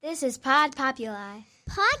This is Pod Populi,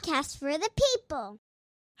 podcast for the people.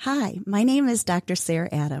 Hi, my name is Dr. Sarah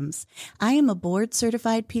Adams. I am a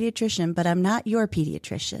board-certified pediatrician, but I'm not your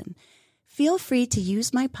pediatrician. Feel free to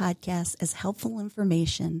use my podcast as helpful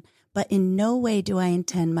information, but in no way do I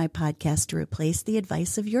intend my podcast to replace the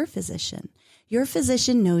advice of your physician. Your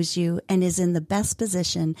physician knows you and is in the best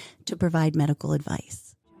position to provide medical advice.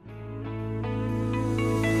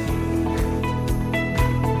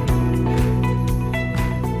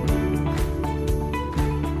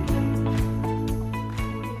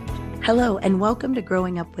 Hello, and welcome to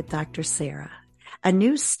Growing Up with Dr. Sarah. A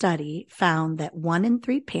new study found that 1 in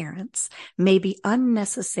 3 parents may be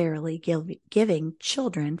unnecessarily giving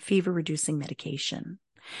children fever-reducing medication.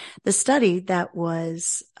 The study that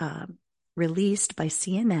was released by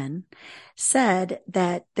CNN said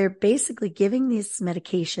that they're basically giving these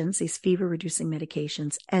medications, these fever-reducing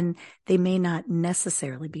medications, and they may not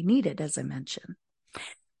necessarily be needed, as I mentioned.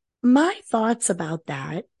 My thoughts about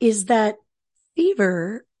that is that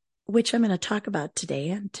fever, which I'm going to talk about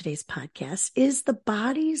today on today's podcast, is the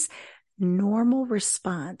body's normal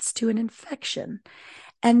response to an infection.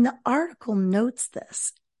 And the article notes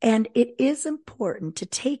this. And it is important to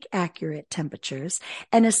take accurate temperatures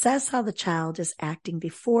and assess how the child is acting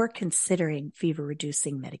before considering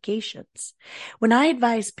fever-reducing medications. When I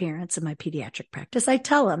advise parents in my pediatric practice, I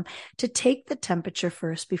tell them to take the temperature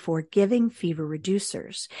first before giving fever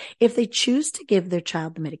reducers. If they choose to give their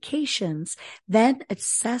child the medications, then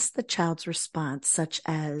assess the child's response, such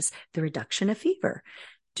as the reduction of fever.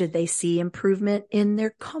 Did they see improvement in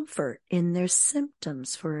their comfort, in their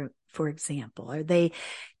symptoms, for example?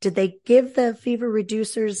 Did they give the fever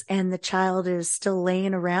reducers and the child is still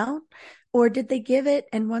laying around? Or did they give it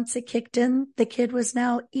and once it kicked in, the kid was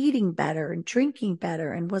now eating better and drinking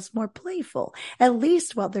better and was more playful, at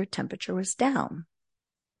least while their temperature was down?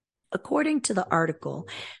 According to the article,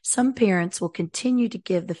 some parents will continue to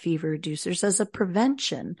give the fever reducers as a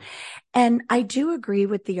prevention. And I do agree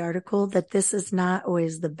with the article that this is not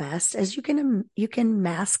always the best, as you can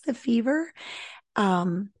mask the fever.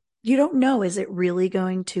 You don't know, is it really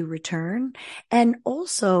going to return? And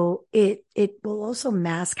also it will also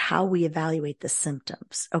mask how we evaluate the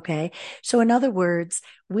symptoms. Okay. So in other words,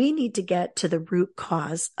 we need to get to the root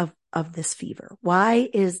cause of this fever. Why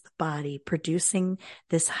is the body producing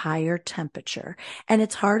this higher temperature? And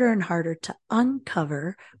it's harder and harder to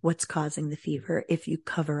uncover what's causing the fever if you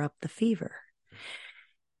cover up the fever.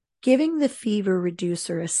 Giving the fever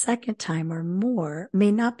reducer a second time or more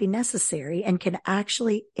may not be necessary and can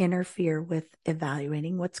actually interfere with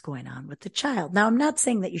evaluating what's going on with the child. Now, I'm not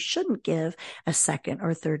saying that you shouldn't give a second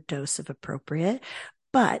or third dose if appropriate,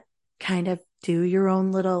 but kind of do your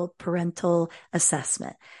own little parental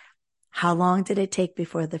assessment. How long did it take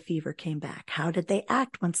before the fever came back? How did they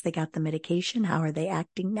act once they got the medication? How are they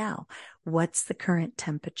acting now? What's the current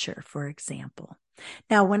temperature, for example?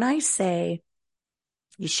 Now, when I say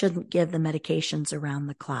you shouldn't give the medications around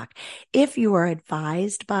the clock, if you are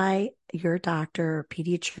advised by your doctor or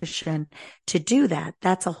pediatrician to do that,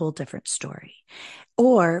 that's a whole different story.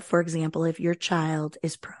 Or, for example, if your child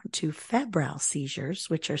is prone to febrile seizures,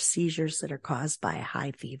 which are seizures that are caused by a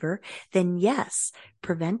high fever, then yes,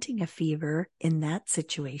 preventing a fever in that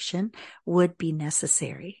situation would be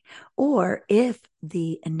necessary. Or if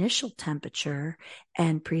the initial temperature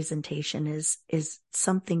and presentation is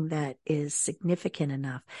something that is significant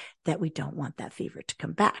enough that we don't want that fever to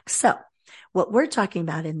come back. So what we're talking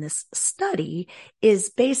about in this study is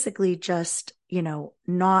basically just,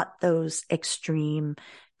 not those extreme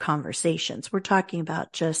conversations. We're talking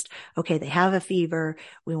about just, okay, they have a fever.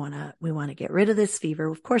 We want to get rid of this fever.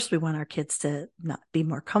 Of course, we want our kids to not be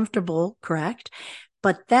more comfortable, correct?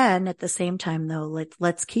 But then at the same time, though,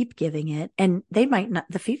 let's keep giving it, and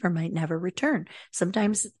the fever might never return.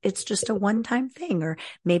 Sometimes it's just a one-time thing, or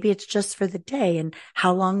maybe it's just for the day. And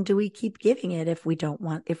how long do we keep giving it if we don't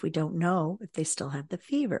know if they still have the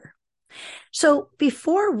fever? So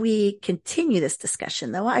before we continue this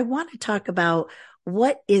discussion, though, I want to talk about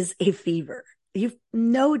what is a fever. You've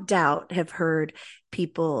no doubt have heard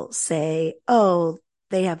people say, oh,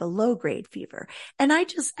 they have a low-grade fever. And I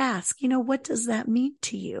just ask, what does that mean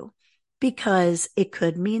to you? Because it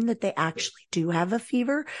could mean that they actually do have a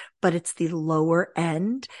fever, but it's the lower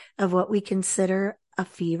end of what we consider a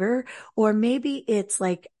fever. Or maybe it's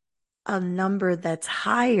like a number that's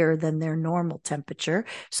higher than their normal temperature.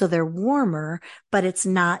 So they're warmer, but it's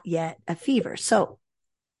not yet a fever. So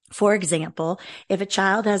For example, if a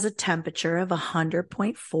child has a temperature of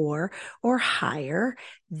 100.4 or higher,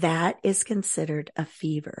 that is considered a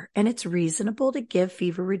fever, and it's reasonable to give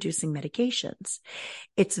fever reducing medications.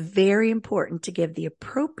 It's very important to give the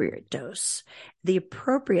appropriate dose, the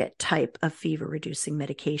appropriate type of fever reducing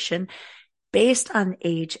medication based on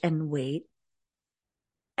age and weight,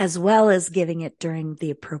 as well as giving it during the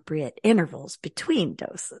appropriate intervals between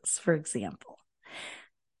doses, for example.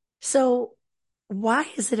 So why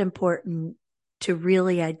is it important to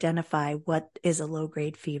really identify what is a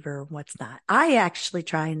low-grade fever and what's not? I actually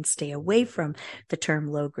try and stay away from the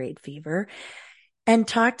term low-grade fever and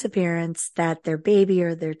talk to parents that their baby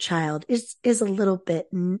or their child is a little bit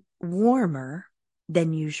warmer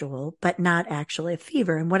than usual, but not actually a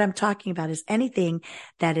fever. And what I'm talking about is anything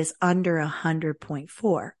that is under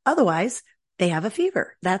 100.4. Otherwise, they have a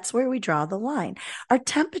fever. That's where we draw the line. Our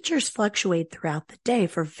temperatures fluctuate throughout the day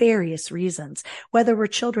for various reasons, whether we're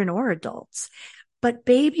children or adults. But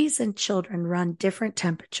babies and children run different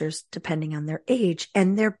temperatures depending on their age,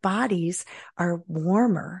 and their bodies are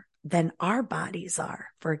warmer than our bodies are,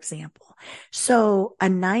 for example. So a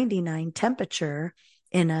 99 temperature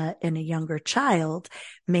in a younger child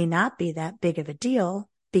may not be that big of a deal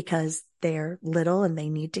because they're little and they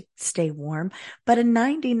need to stay warm. But a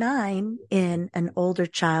 99 in an older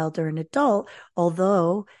child or an adult,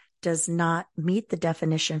 although does not meet the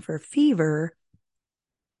definition for fever,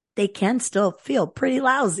 they can still feel pretty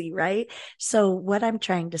lousy, right? So what I'm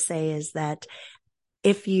trying to say is that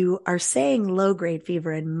if you are saying low-grade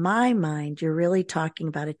fever, in my mind, you're really talking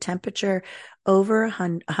about a temperature over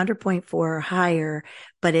 100.4 or higher,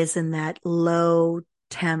 but is in that low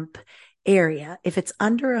temp area. If it's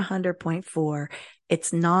under 100.4,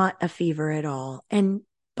 it's not a fever at all.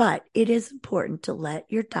 But it is important to let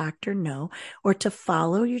your doctor know or to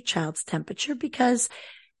follow your child's temperature, because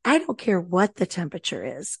I don't care what the temperature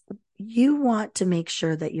is. You want to make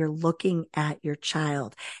sure that you're looking at your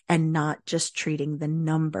child and not just treating the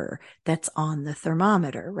number that's on the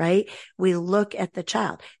thermometer, right? We look at the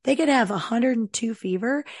child. They could have 102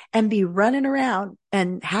 fever and be running around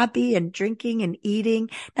and happy and drinking and eating.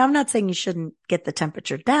 Now, I'm not saying you shouldn't get the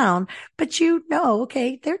temperature down, but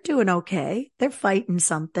okay, they're doing okay. They're fighting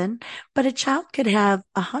something. But a child could have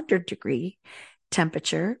 100-degree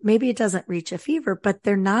temperature. Maybe it doesn't reach a fever, but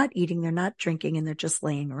they're not eating, they're not drinking, and they're just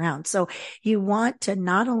laying around. So you want to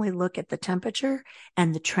not only look at the temperature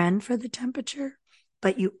and the trend for the temperature,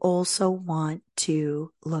 but you also want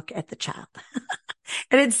to look at the child.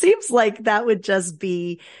 And it seems like that would just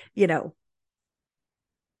be, you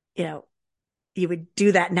would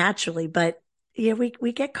do that naturally, but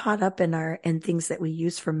we get caught up in things that we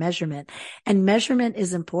use for measurement, and measurement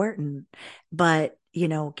is important, but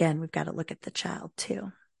again, we've got to look at the child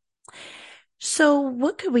too. So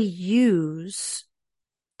what could we use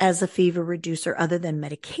as a fever reducer other than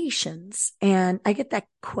medications? And I get that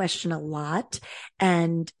question a lot.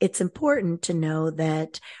 And it's important to know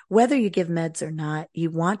that whether you give meds or not, you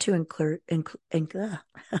want to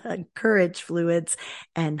encourage fluids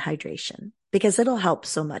and hydration, because it'll help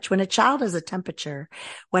so much. When a child has a temperature,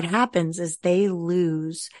 what happens is they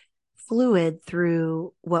lose fluid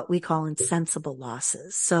through what we call insensible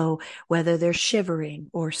losses. So whether they're shivering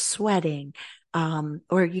or sweating,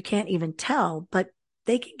 or you can't even tell, but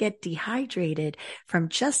they can get dehydrated from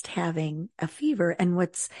just having a fever. And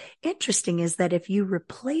what's interesting is that if you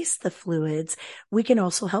replace the fluids, we can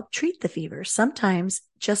also help treat the fever. Sometimes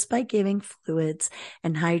just by giving fluids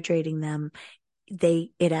and hydrating them,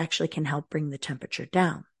 it actually can help bring the temperature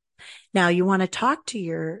down. Now, you want to talk to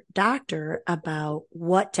your doctor about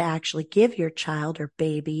what to actually give your child or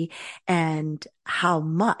baby and how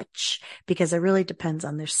much, because it really depends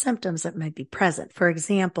on their symptoms that might be present. For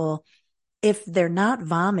example, if they're not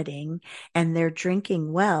vomiting and they're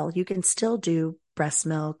drinking well, you can still do breast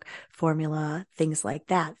milk, formula, things like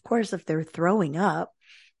that. Of course, if they're throwing up,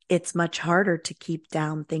 it's much harder to keep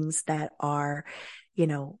down things that are,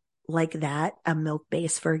 like that, a milk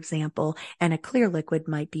base, for example, and a clear liquid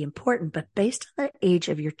might be important. But based on the age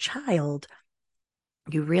of your child,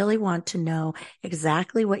 you really want to know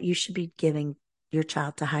exactly what you should be giving your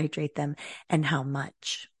child to hydrate them and how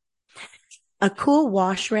much. A cool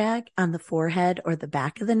wash rag on the forehead or the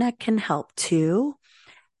back of the neck can help too.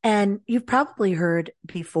 And you've probably heard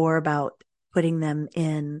before about putting them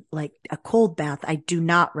in like a cold bath. I do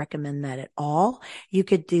not recommend that at all. You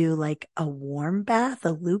could do like a warm bath,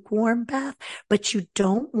 a lukewarm bath, but you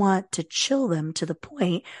don't want to chill them to the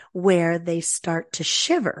point where they start to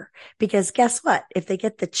shiver, because guess what? If they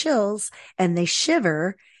get the chills and they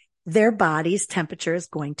shiver, their body's temperature is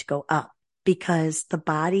going to go up because the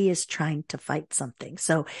body is trying to fight something.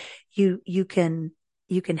 So you can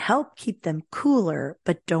you can help keep them cooler,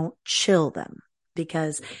 but don't chill them,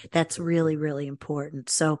 because that's really, really important.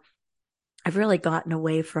 So I've really gotten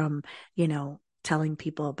away from, telling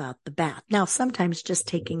people about the bath. Now, sometimes just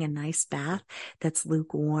taking a nice bath that's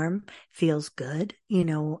lukewarm feels good,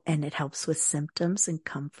 and it helps with symptoms and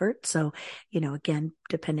comfort. So, again,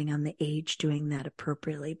 depending on the age, doing that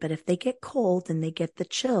appropriately. But if they get cold and they get the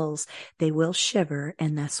chills, they will shiver,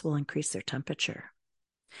 and this will increase their temperature.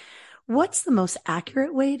 What's the most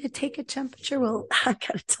accurate way to take a temperature? Well, I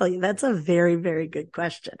got to tell you, that's a very, very good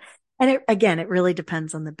question. And it really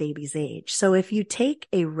depends on the baby's age. So if you take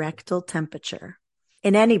a rectal temperature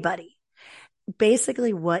in anybody,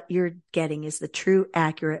 basically what you're getting is the true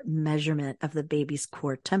accurate measurement of the baby's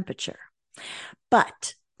core temperature.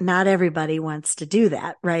 But not everybody wants to do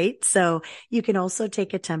that, right? So you can also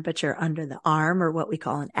take a temperature under the arm, or what we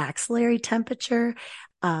call an axillary temperature.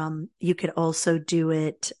 You could also do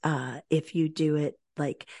it, if you do it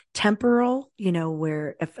like temporal,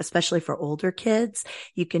 where, especially for older kids,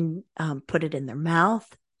 you can put it in their mouth,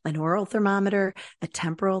 an oral thermometer, a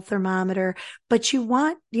temporal thermometer. But you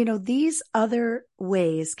want, these other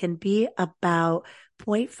ways can be about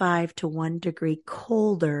 0.5 to 1 degree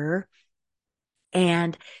colder.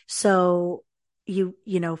 And so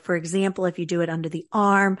for example, if you do it under the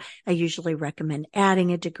arm, I usually recommend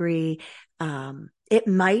adding a degree. It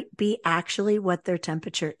might be actually what their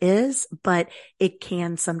temperature is, but it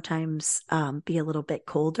can sometimes be a little bit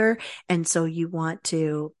colder. And so you want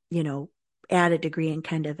to, add a degree and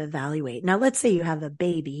kind of evaluate. Now, let's say you have a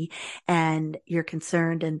baby and you're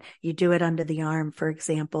concerned and you do it under the arm, for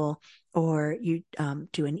example, or you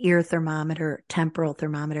do an ear thermometer, temporal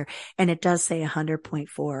thermometer, and it does say 100.4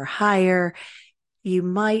 or higher. You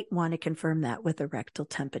might want to confirm that with a rectal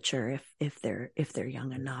temperature if they're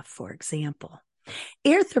young enough, for example.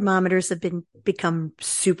 Ear thermometers have become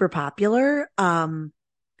super popular.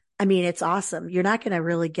 It's awesome. You're not going to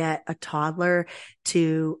really get a toddler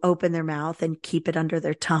to open their mouth and keep it under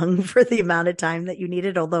their tongue for the amount of time that you need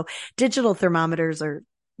it. Although digital thermometers are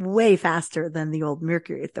way faster than the old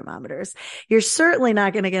mercury thermometers. You're certainly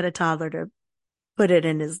not going to get a toddler to put it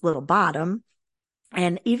in his little bottom.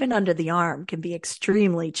 And even under the arm can be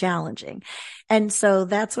extremely challenging. And so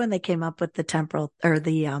that's when they came up with the temporal or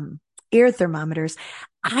the ear thermometers.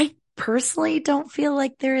 I personally don't feel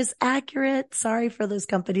like they're as accurate. Sorry for those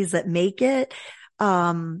companies that make it.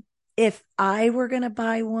 If I were going to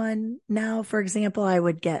buy one now, for example, I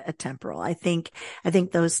would get a temporal. I think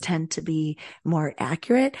those tend to be more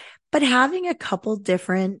accurate, but having a couple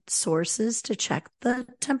different sources to check the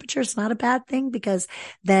temperature is not a bad thing, because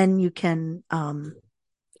then you can,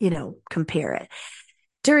 compare it.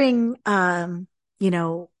 During,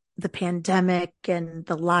 the pandemic and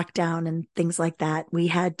the lockdown and things like that, we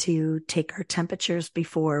had to take our temperatures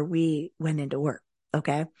before we went into work.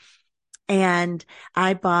 Okay. And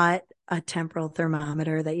I bought a temporal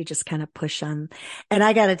thermometer that you just kind of push on. And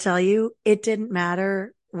I got to tell you, it didn't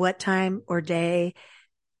matter what time or day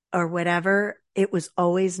or whatever. It was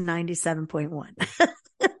always 97.1.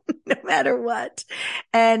 No matter what.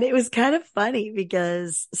 And it was kind of funny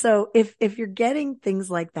because, so if you're getting things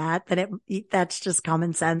like that, then that's just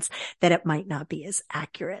common sense that it might not be as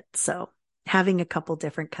accurate. So having a couple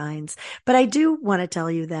different kinds, but I do want to tell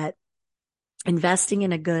you that investing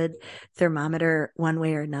in a good thermometer one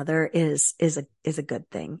way or another is a good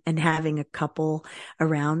thing, and having a couple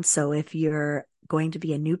around. So if you're going to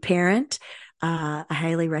be a new parent, I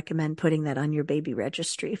highly recommend putting that on your baby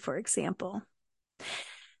registry, for example.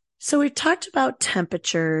 So we talked about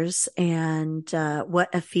temperatures and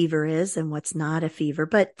what a fever is and what's not a fever.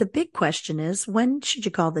 But the big question is, when should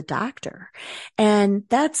you call the doctor? And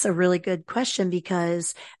that's a really good question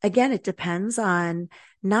because, again, it depends on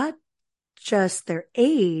not just their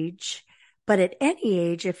age, but at any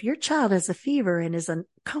age, if your child has a fever and is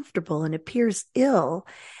uncomfortable and appears ill,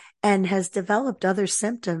 and has developed other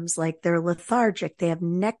symptoms like they're lethargic, they have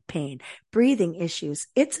neck pain, breathing issues,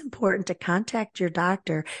 it's important to contact your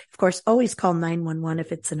doctor. Of course, always call 911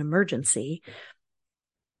 if it's an emergency.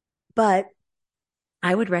 But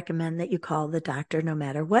I would recommend that you call the doctor no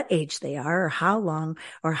matter what age they are or how long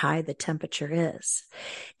or high the temperature is.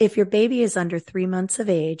 If your baby is under 3 months of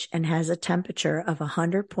age and has a temperature of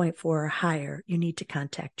 100.4 or higher, you need to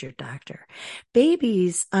contact your doctor.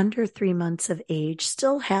 Babies under 3 months of age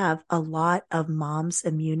still have a lot of mom's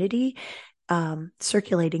immunity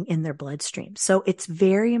circulating in their bloodstream. So it's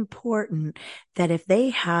very important that if they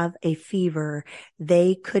have a fever,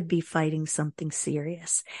 they could be fighting something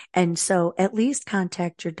serious. And so at least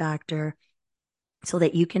contact your doctor so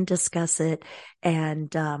that you can discuss it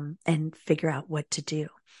and figure out what to do.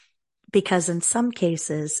 because in some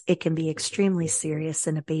cases it can be extremely serious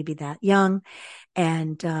in a baby that young.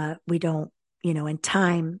 And we don't, in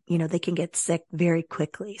time, they can get sick very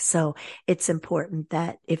quickly. So it's important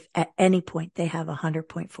that if at any point they have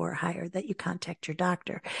 100.4 or higher, that you contact your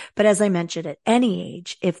doctor. But as I mentioned, at any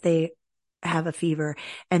age, if they have a fever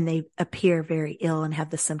and they appear very ill and have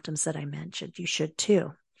the symptoms that I mentioned, you should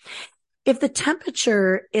too. If the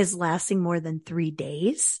temperature is lasting more than 3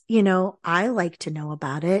 days, I like to know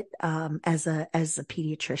about it, as a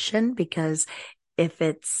pediatrician, because if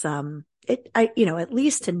it's, at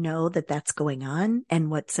least to know that that's going on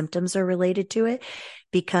and what symptoms are related to it,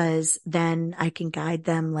 because then I can guide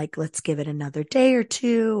them, like, let's give it another day or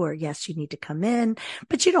two, or yes, you need to come in,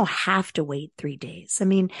 but you don't have to wait 3 days. I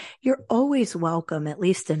mean, you're always welcome, at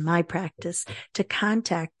least in my practice, to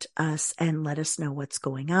contact us and let us know what's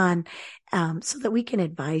going on, so that we can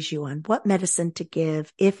advise you on what medicine to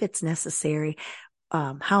give, if it's necessary,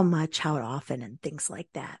 how much, how often, and things like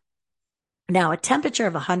that. Now, a temperature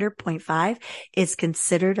of 100.5 is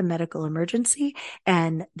considered a medical emergency,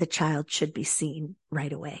 and the child should be seen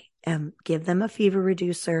right away. Give them a fever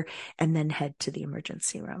reducer and then head to the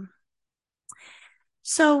emergency room.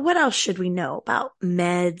 So what else should we know about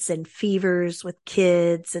meds and fevers with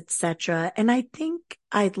kids, etc.? And I think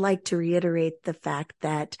I'd like to reiterate the fact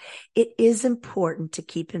that it is important to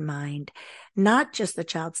keep in mind not just the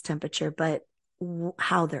child's temperature, but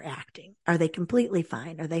how they're acting. Are they completely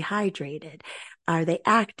fine? Are they hydrated? Are they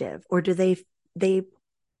active? Or do they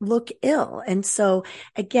look ill? And so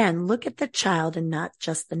again, look at the child and not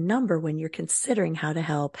just the number when you're considering how to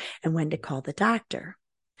help and when to call the doctor.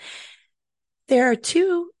 There are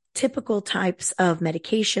 2 typical types of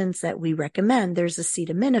medications that we recommend. There's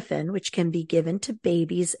acetaminophen, which can be given to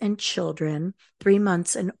babies and children 3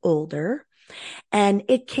 months and older, and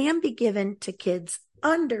it can be given to kids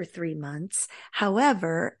under 3 months.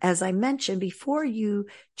 However, as I mentioned, before you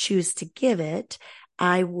choose to give it,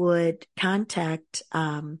 I would contact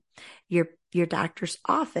your doctor's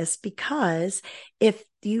office, because if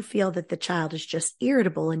you feel that the child is just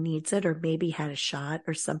irritable and needs it, or maybe had a shot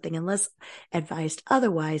or something, unless advised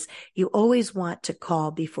otherwise, you always want to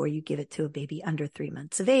call before you give it to a baby under 3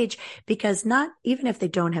 months of age, because not even if they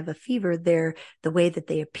don't have a fever, the way that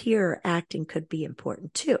they appear or acting could be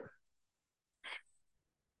important too.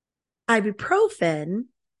 Ibuprofen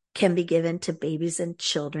can be given to babies and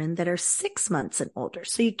children that are 6 months and older.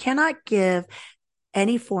 So you cannot give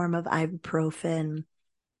any form of ibuprofen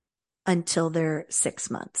until they're 6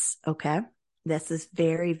 months. Okay. This is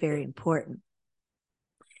very, very important.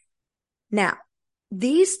 Now,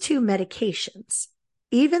 these 2 medications,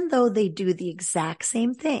 even though they do the exact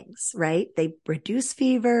same things, right? They reduce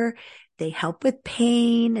fever, they help with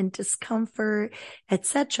pain and discomfort,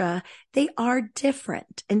 etc. They are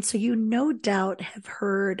different. And so you no doubt have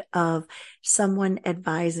heard of someone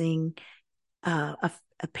advising a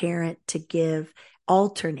parent to give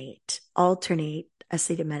alternate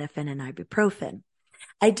acetaminophen and ibuprofen.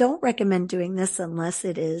 I don't recommend doing this unless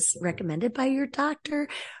it is recommended by your doctor.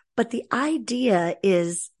 But the idea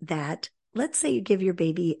is that, let's say you give your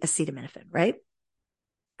baby acetaminophen, right?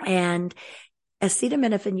 And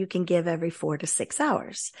acetaminophen you can give every 4 to 6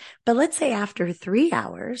 hours. But let's say after 3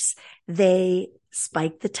 hours, they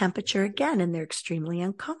spike the temperature again and they're extremely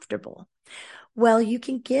uncomfortable. Well, you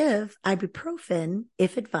can give ibuprofen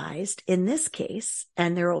if advised in this case,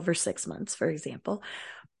 and they're over 6 months, for example,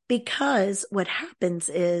 because what happens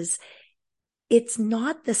is it's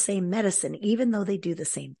not the same medicine, even though they do the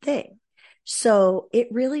same thing. So it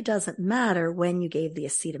really doesn't matter when you gave the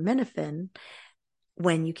acetaminophen,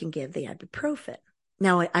 when you can give the ibuprofen.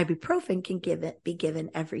 Now, ibuprofen can be given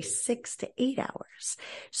every 6 to 8 hours.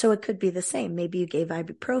 So it could be the same. Maybe you gave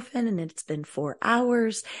ibuprofen and it's been 4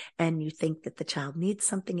 hours and you think that the child needs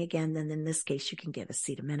something again. Then in this case, you can give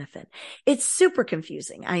acetaminophen. It's super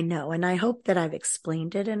confusing, I know. And I hope that I've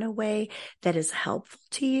explained it in a way that is helpful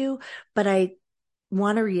to you. But I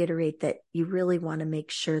want to reiterate that you really want to make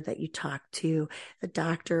sure that you talk to the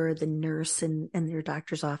doctor or the nurse in your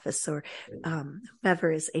doctor's office, or whoever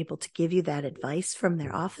is able to give you that advice from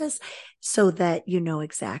their office, so that you know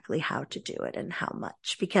exactly how to do it and how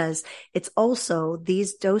much. Because it's also,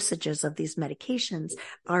 these dosages of these medications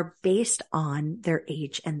are based on their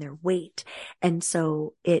age and their weight. And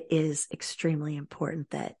so it is extremely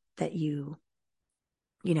important that you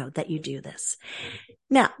do this.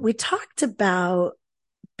 Now, we talked about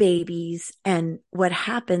babies and what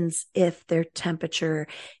happens if their temperature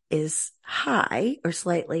is high or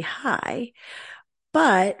slightly high.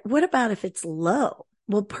 But what about if it's low?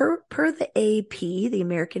 Well, per the AP, the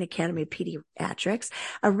American Academy of Pediatrics,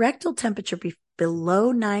 a rectal temperature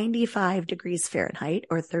below 95 degrees Fahrenheit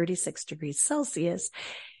or 36 degrees Celsius,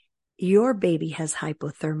 your baby has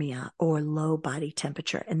hypothermia or low body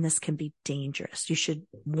temperature, and this can be dangerous. You should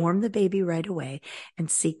warm the baby right away and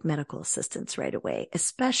seek medical assistance right away,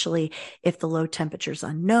 especially if the low temperature is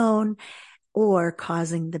unknown or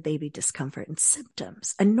causing the baby discomfort and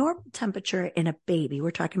symptoms. A normal temperature in a baby, we're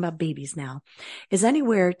talking about babies now, is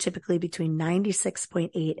anywhere typically between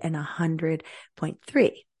 96.8 and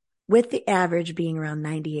 100.3. with the average being around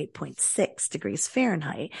 98.6 degrees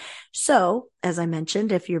Fahrenheit. So, as I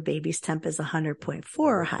mentioned, if your baby's temp is 100.4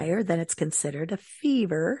 or higher, then it's considered a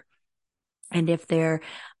fever. And if they're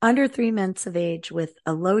under 3 months of age with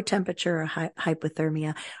a low temperature or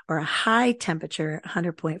hypothermia, or a high temperature,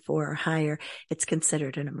 100.4 or higher, it's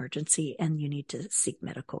considered an emergency and you need to seek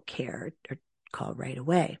medical care or call right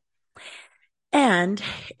away. And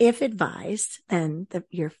if advised, then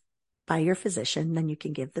by your physician, then you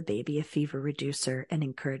can give the baby a fever reducer and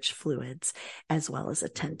encourage fluids, as well as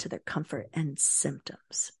attend to their comfort and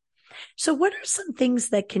symptoms. So what are some things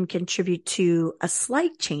that can contribute to a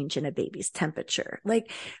slight change in a baby's temperature?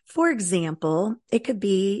 Like, for example, it could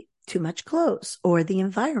be too much clothes or the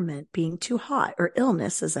environment being too hot or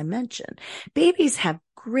illness, as I mentioned. Babies have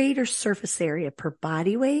greater surface area per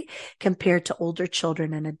body weight compared to older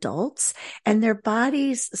children and adults. And their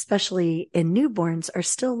bodies, especially in newborns, are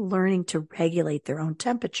still learning to regulate their own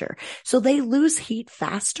temperature. So they lose heat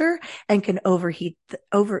faster and can lose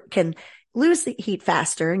the heat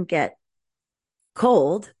faster and get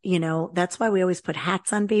cold. That's why we always put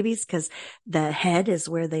hats on babies, because the head is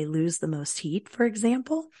where they lose the most heat, for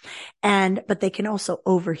example. But they can also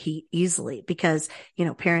overheat easily because,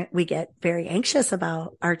 we get very anxious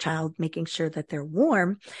about our child making sure that they're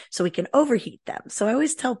warm, so we can overheat them. So I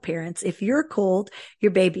always tell parents, if you're cold,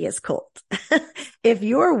 your baby is cold. If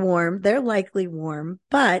you're warm, they're likely warm,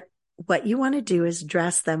 but what you want to do is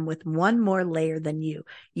dress them with one more layer than you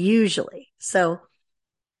usually. So,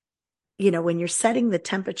 when you're setting the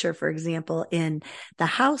temperature, for example, in the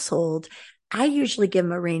household, I usually give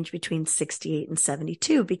them a range between 68 and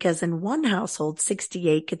 72, because in one household,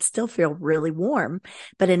 68 could still feel really warm,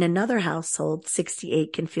 but in another household,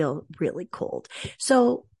 68 can feel really cold.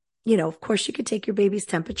 So, of course you could take your baby's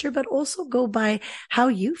temperature, but also go by how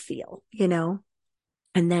you feel,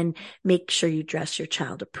 and then make sure you dress your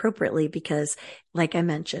child appropriately, because like I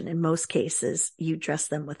mentioned, in most cases, you dress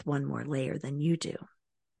them with one more layer than you do.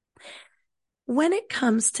 When it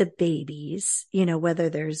comes to babies, whether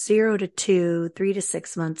they're 0 to 2, 3 to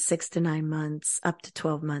 6 months, 6 to 9 months, up to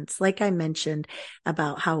 12 months, like I mentioned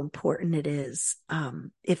about how important it is.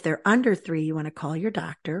 If they're under 3, you want to call your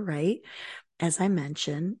doctor, right? As I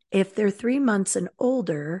mentioned, if they're 3 months and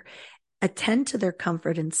older, attend to their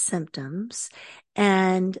comfort and symptoms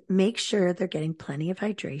and make sure they're getting plenty of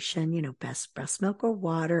hydration, best breast milk or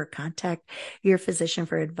water, or contact your physician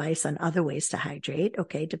for advice on other ways to hydrate,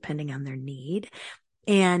 okay, depending on their need.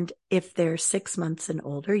 And if they're 6 months and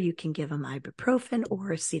older, you can give them ibuprofen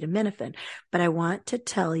or acetaminophen. But I want to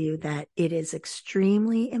tell you that it is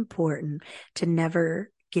extremely important to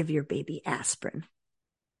never give your baby aspirin.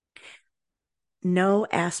 No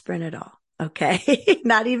aspirin at all. Okay.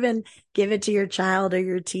 Not even give it to your child or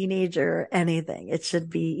your teenager or anything. It should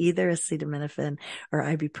be either acetaminophen or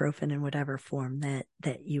ibuprofen in whatever form that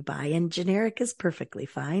you buy. And generic is perfectly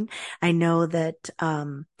fine. I know that,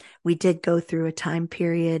 we did go through a time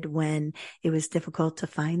period when it was difficult to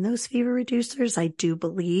find those fever reducers. I do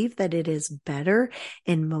believe that it is better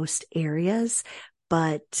in most areas,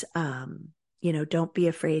 but, don't be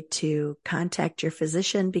afraid to contact your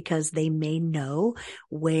physician, because they may know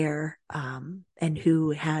where and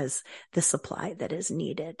who has the supply that is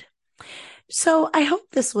needed. So I hope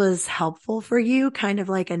this was helpful for you, kind of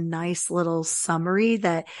like a nice little summary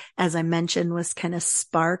that, as I mentioned, was kind of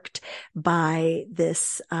sparked by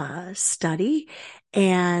this study.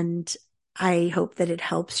 And I hope that it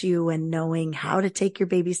helps you in knowing how to take your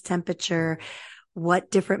baby's temperature,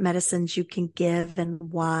 what different medicines you can give and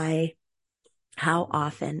why, how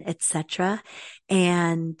often, etc.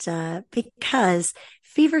 And because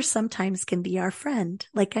fever sometimes can be our friend.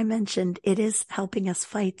 Like I mentioned, it is helping us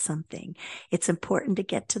fight something. It's important to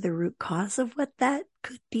get to the root cause of what that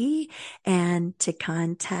could be and to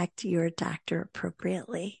contact your doctor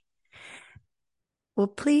appropriately. Well,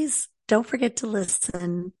 please don't forget to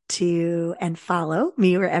listen to and follow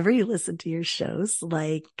me wherever you listen to your shows,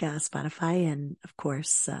 like Spotify and, of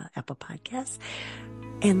course, Apple Podcasts.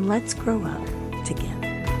 And let's grow up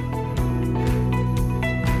together.